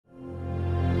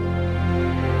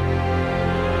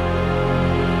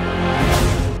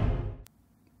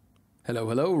Hello,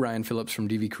 hello, Ryan Phillips from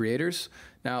DVcreators.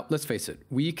 Now, let's face it,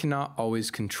 we cannot always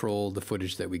control the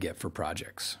footage that we get for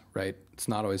projects, right? It's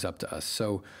not always up to us.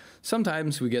 So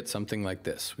sometimes we get something like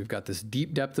this. We've got this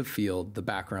deep depth of field, the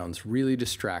background's really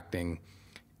distracting,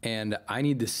 and I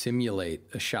need to simulate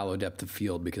a shallow depth of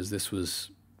field because this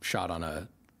was shot on a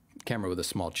camera with a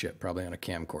small chip, probably on a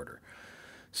camcorder.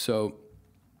 So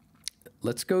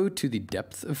let's go to the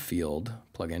depth of field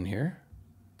plugin here.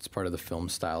 It's part of the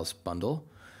FilmStyles bundle.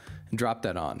 And drop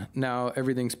that on. Now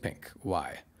everything's pink.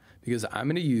 Why? Because I'm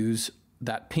going to use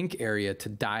that pink area to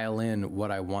dial in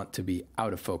what I want to be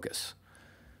out of focus.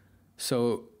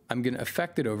 So I'm going to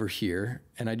affect it over here,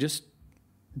 and I just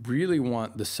really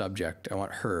want the subject, I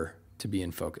want her to be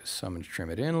in focus. So I'm going to trim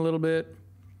it in a little bit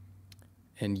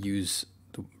and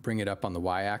bring it up on the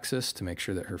y-axis to make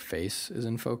sure that her face is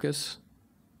in focus.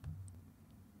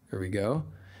 There we go.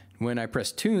 When I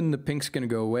press tune, the pink's going to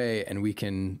go away and we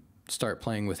can start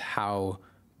playing with how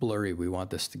blurry we want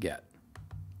this to get.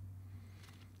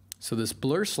 So this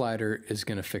blur slider is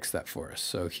going to fix that for us.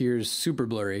 So here's super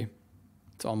blurry.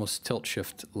 It's almost tilt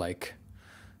shift like.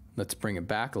 Let's bring it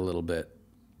back a little bit.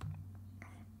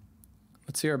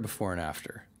 Let's see our before and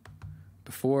after.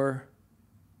 Before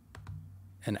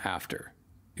and after.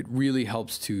 It really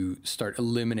helps to start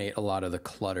eliminate a lot of the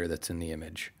clutter that's in the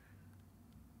image.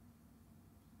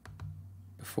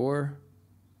 Before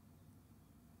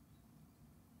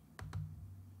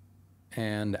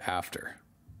and after.